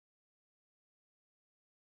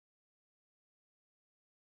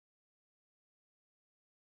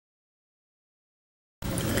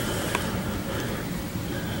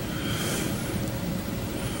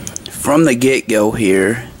from the get-go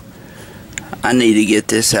here, I need to get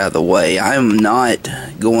this out of the way. I am not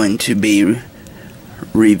going to be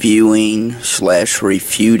reviewing /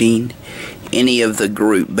 refuting any of the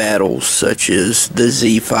group battles such as the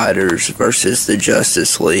Z Fighters versus the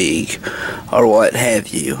Justice League or what have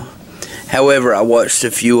you. However, I watched a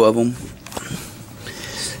few of them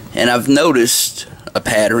and I've noticed a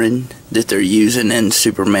pattern that they're using in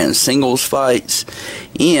Superman singles fights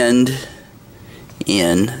and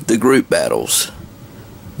in the group battles.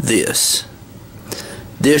 This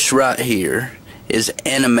right here is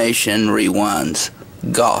AnimationRewind's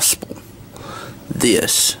gospel.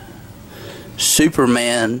 This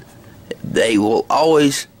Superman, they will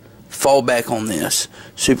always fall back on this.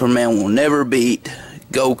 Superman will never beat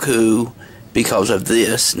Goku because of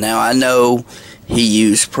this. Now I know he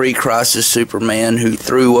used pre-crisis Superman who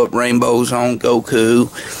threw up rainbows on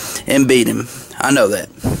Goku and beat him. I know that.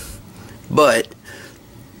 But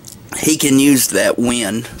he can use that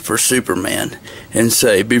win for Superman and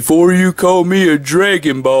say, before you call me a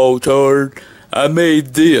Dragon Ball tard, I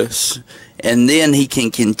made this. And then he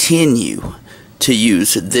can continue to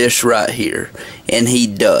use this right here. And he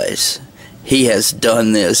does. He has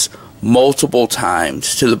done this multiple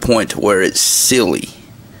times to the point to where it's silly.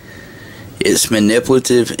 It's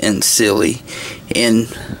manipulative and silly. And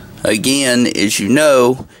again, as you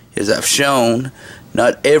know, as I've shown,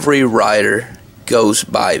 not every writer goes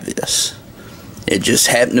by this. It just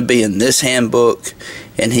happened to be in this handbook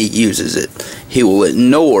and he uses it. He will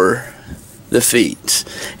ignore the feats.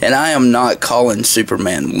 And I am not calling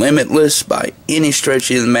Superman limitless by any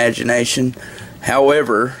stretch of the imagination.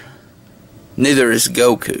 However, neither is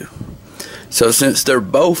Goku. So since they're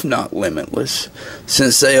both not limitless,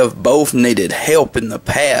 since they have both needed help in the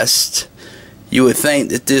past, you would think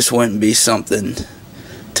that this wouldn't be something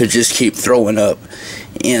to just keep throwing up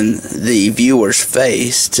in the viewer's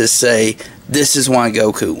face to say, this is why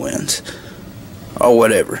Goku wins. Or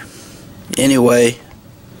whatever. Anyway,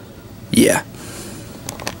 yeah.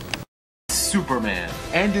 Superman.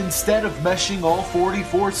 And instead of meshing all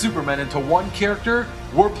 44 Supermen into one character,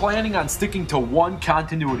 we're planning on sticking to one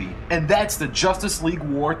continuity, and that's the Justice League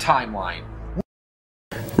War timeline.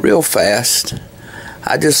 Real fast,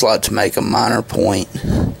 I'd just like to make a minor point.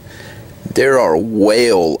 There are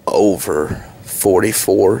well over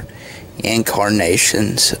 44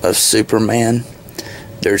 incarnations of Superman.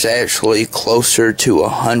 There's actually closer to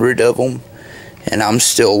 100 of them, and I'm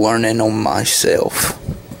still learning them myself.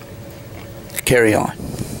 Carry on.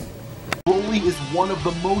 Broly is one of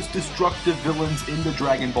the most destructive villains in the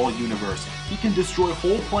Dragon Ball universe. He can destroy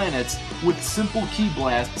whole planets with simple ki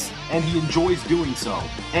blasts, and he enjoys doing so.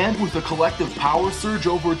 And with a collective power surge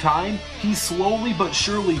over time, he slowly but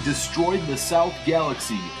surely destroyed the South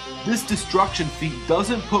Galaxy. This destruction feat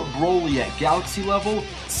doesn't put Broly at galaxy level,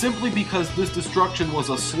 simply because this destruction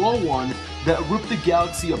was a slow one that ripped the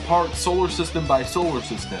galaxy apart solar system by solar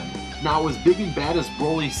system. Now, as big and bad as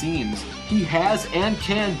Broly seems, he has and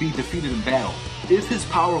can be defeated in battle. If his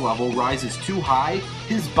power level rises too high,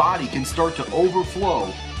 his body can start to overflow,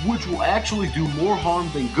 which will actually do more harm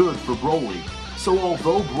than good for Broly. So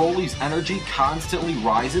although Broly's energy constantly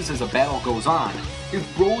rises as a battle goes on, if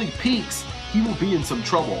Broly peaks, he will be in some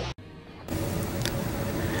trouble.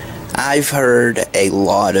 I've heard a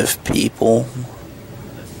lot of people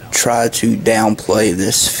try to downplay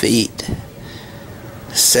this feat,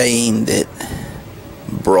 saying that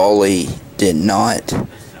Broly did not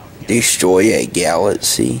destroy a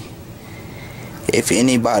galaxy. If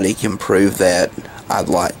anybody can prove that, I'd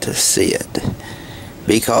like to see it.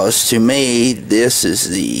 Because to me, this is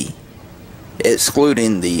the,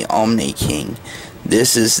 excluding the Omni King,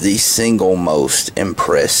 this is the single most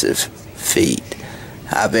impressive feat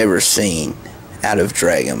I've ever seen out of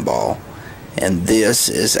Dragon Ball. And this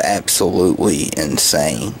is absolutely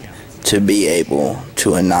insane to be able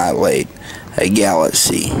to annihilate a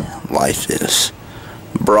galaxy like this.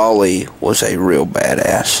 Broly was a real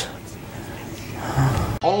badass.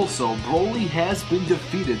 Also, Broly has been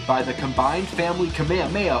defeated by the combined family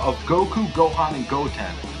Kamehameha of Goku, Gohan, and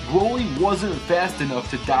Goten. Broly wasn't fast enough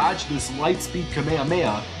to dodge this light-speed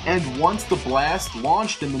Kamehameha, and once the blast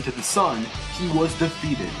launched him into the sun, he was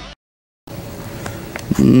defeated.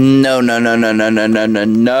 No.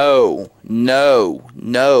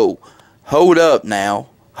 Hold up now.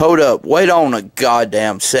 Hold up. Wait on a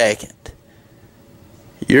goddamn second.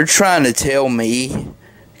 You're trying to tell me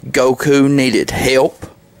Goku needed help?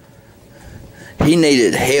 He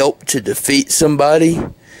needed help to defeat somebody?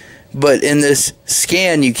 But in this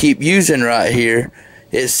scan you keep using right here,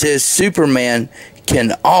 it says Superman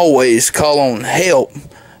can always call on help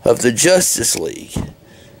of the Justice League.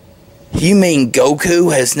 You mean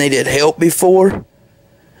Goku has needed help before?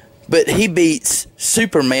 But he beats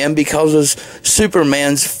Superman because of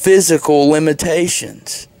Superman's physical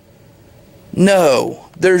limitations. No,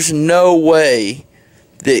 there's no way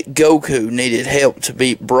that Goku needed help to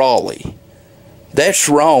beat Brawly. That's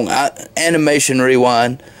wrong. Animation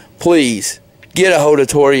Rewind, please get a hold of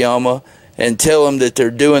Toriyama and tell them that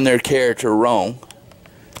they're doing their character wrong.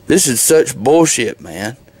 This is such bullshit,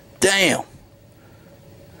 man. Damn.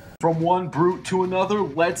 From one brute to another,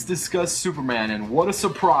 let's discuss Superman, and what a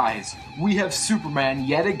surprise! We have Superman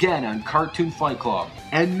yet again on Cartoon Fight Club.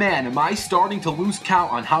 And man, am I starting to lose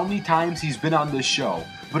count on how many times he's been on this show.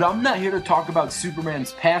 But I'm not here to talk about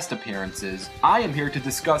Superman's past appearances, I am here to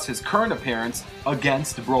discuss his current appearance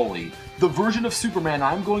against Broly. The version of Superman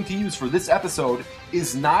I'm going to use for this episode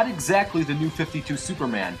is not exactly the New 52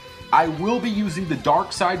 Superman. I will be using the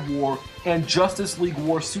Darkseid War and Justice League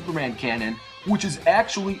War Superman canon, which is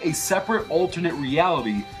actually a separate alternate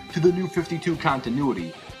reality to the New 52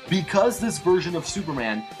 continuity. Because this version of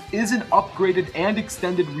Superman is an upgraded and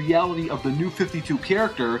extended reality of the New 52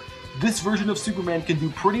 character, this version of Superman can do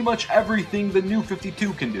pretty much everything the New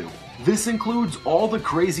 52 can do. This includes all the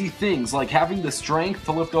crazy things like having the strength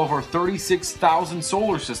to lift over 36,000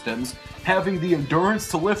 solar systems, having the endurance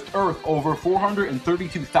to lift Earth over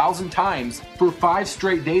 432,000 times for 5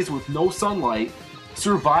 straight days with no sunlight,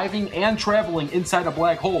 surviving and traveling inside a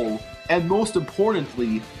black hole, and most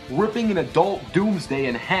importantly, ripping an adult Doomsday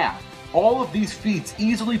in half. All of these feats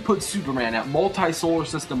easily put Superman at multi-solar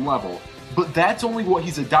system level, but that's only what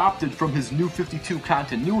he's adopted from his New 52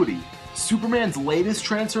 continuity. Superman's latest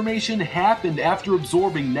transformation happened after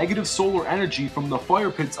absorbing negative solar energy from the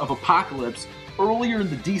fire pits of Apocalypse earlier in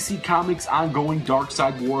the DC Comics ongoing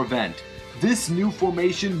Darkseid War event. This new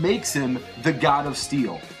formation makes him the God of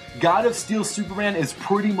Steel. God of Steel Superman is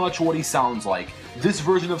pretty much what he sounds like. This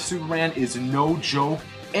version of Superman is no joke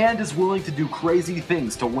and is willing to do crazy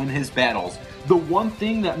things to win his battles. The one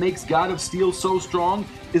thing that makes God of Steel so strong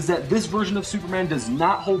is that this version of Superman does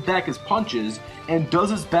not hold back his punches and does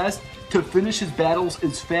his best to finish his battles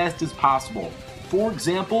as fast as possible. For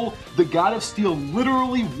example, the God of Steel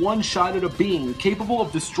literally one-shotted a being capable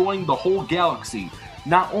of destroying the whole galaxy.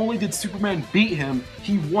 Not only did Superman beat him,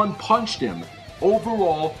 he one-punched him.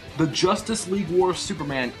 Overall, the Justice League War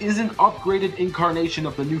Superman is an upgraded incarnation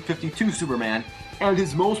of the New 52 Superman, and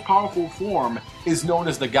his most powerful form is known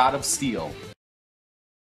as the God of Steel.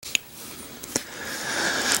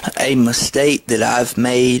 A mistake that I've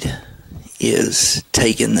made is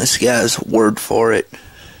taking this guy's word for it.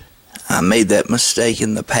 I made that mistake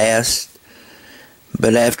in the past,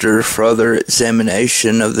 but after further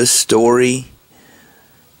examination of this story,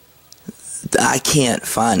 I can't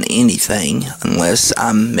find anything, unless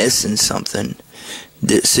I'm missing something,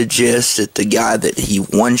 that suggests that the guy that he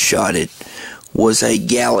one-shotted was a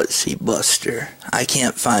galaxy buster. I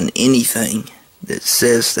can't find anything that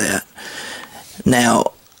says that.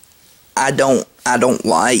 Now, I don't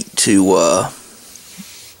like to,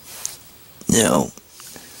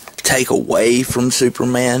 take away from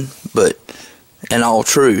Superman, but in all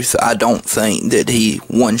truth, I don't think that he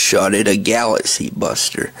one-shotted a galaxy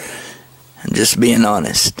buster. I'm just being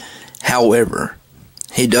honest. However,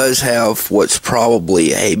 he does have what's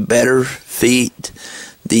probably a better feat.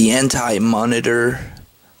 The Anti-Monitor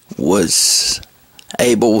was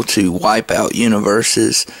able to wipe out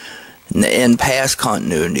universes. In past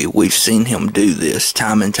continuity, we've seen him do this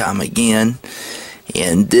time and time again.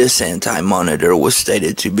 And this Anti-Monitor was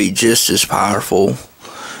stated to be just as powerful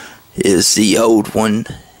as the old one.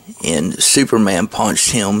 And Superman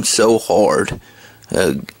punched him so hard.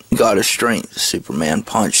 God of Strength, Superman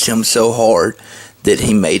punched him so hard that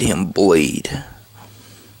he made him bleed.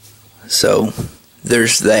 So,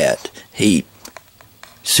 there's that.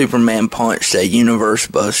 Superman punched a universe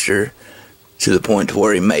buster to the point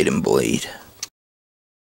where he made him bleed.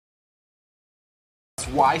 That's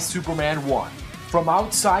why Superman won. From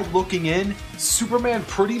outside looking in, Superman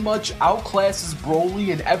pretty much outclasses Broly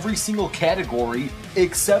in every single category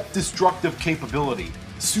except destructive capability.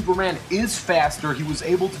 Superman is faster, he was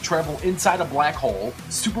able to travel inside a black hole.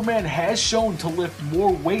 Superman has shown to lift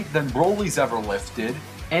more weight than Broly's ever lifted.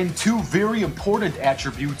 And two very important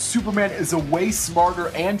attributes, Superman is a way smarter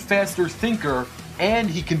and faster thinker, and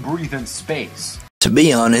he can breathe in space. To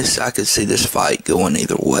be honest, I could see this fight going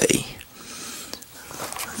either way.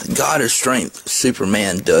 The God of Strength,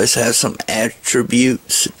 Superman, does have some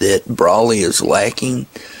attributes that Brawly is lacking.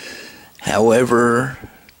 However,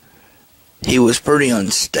 he was pretty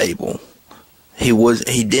unstable.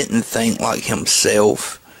 He didn't think like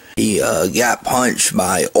himself. He got punched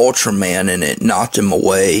by Ultraman and it knocked him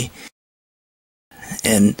away.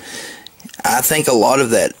 And I think a lot of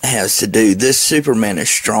that has to do, this Superman is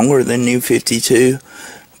stronger than New 52,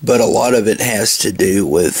 but a lot of it has to do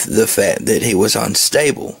with the fact that he was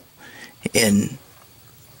unstable. And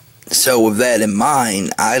so with that in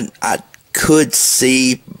mind, I could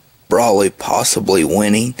see Brawley possibly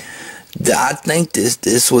winning. I think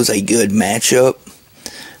this was a good matchup.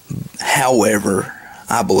 However,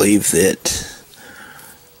 I believe that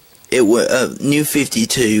it would New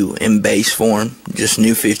 52 in base form, just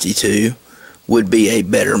New 52, would be a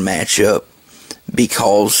better matchup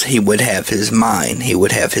because he would have his mind, he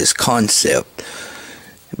would have his concept.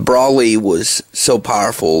 Brawley was so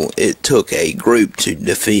powerful, it took a group to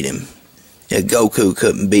defeat him. Goku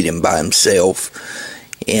couldn't beat him by himself,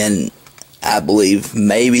 and I believe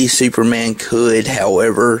maybe Superman could.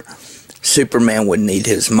 However, Superman would need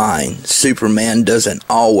his mind. Superman doesn't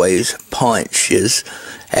always punch his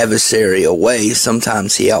adversary away.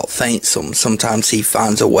 Sometimes he outfeints them. Sometimes he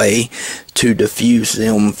finds a way to diffuse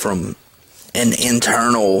them from an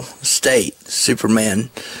internal state. Superman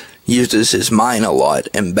uses his mind a lot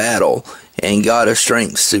in battle, and God of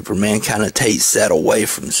Strength Superman kind of takes that away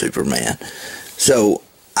from Superman. So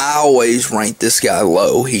I always rank this guy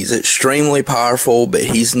low. He's extremely powerful, but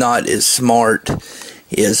he's not as smart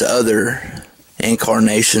as other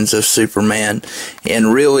incarnations of Superman.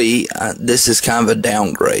 And really, this is kind of a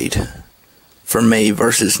downgrade for me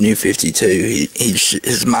versus New 52.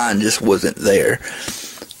 His mind just wasn't there.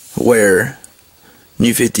 Where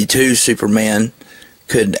New 52 Superman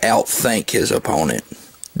could outthink his opponent.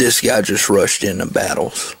 This guy just rushed into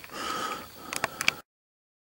battles.